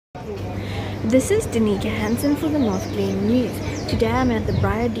This is Danica Hansen for the North Glen News. Today I'm at the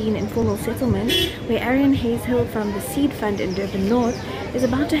Briardene informal settlement where Arian Hazehill from the Seed Fund in Durban North is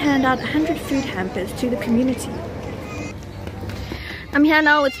about to hand out 100 food hampers to the community. I'm here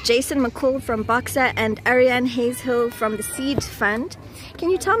now with Jason McCall from Boxer and Arian Hazehill from the Seed Fund.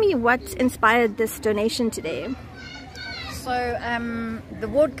 Can you tell me what inspired this donation today? So the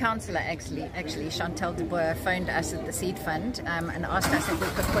ward councillor actually Chantal de Boer phoned us at the Seed Fund and asked us if we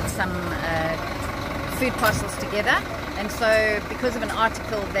could put some food parcels together. And so because of an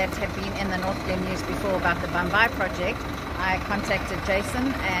article that had been in the North Glen News before about the Bambai project, I contacted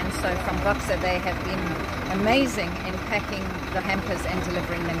Jason, and so from Boxer they have been amazing in packing the hampers and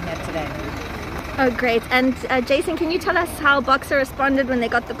delivering them here today. Oh great. And Jason, can you tell us how Boxer responded when they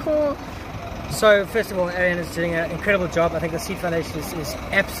got the call? So first of all, Arian is doing an incredible job. I think the Seed Foundation is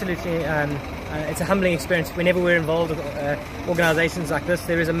absolutely, it's a humbling experience. Whenever we're involved with organisations like this,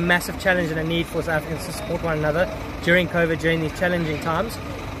 there is a massive challenge and a need for South Africans to support one another during COVID, during these challenging times.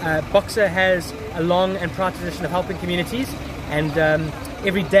 Boxer has a long and proud tradition of helping communities, and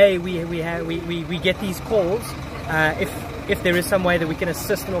every day we get these calls if there is some way that we can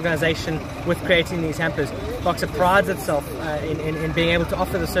assist an organisation with creating these hampers. Boxer prides itself in being able to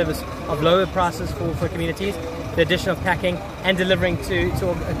offer the service of lower prices for communities, the addition of packing and delivering to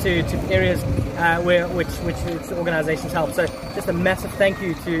areas which organisations help. So just a massive thank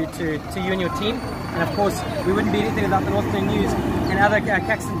you to you and your team, and of course we wouldn't be anything without the North Glen News and other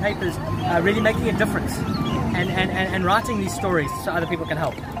Caxton papers really making a difference and writing these stories so other people can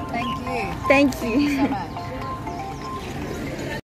help. Thank you. Thank you so much.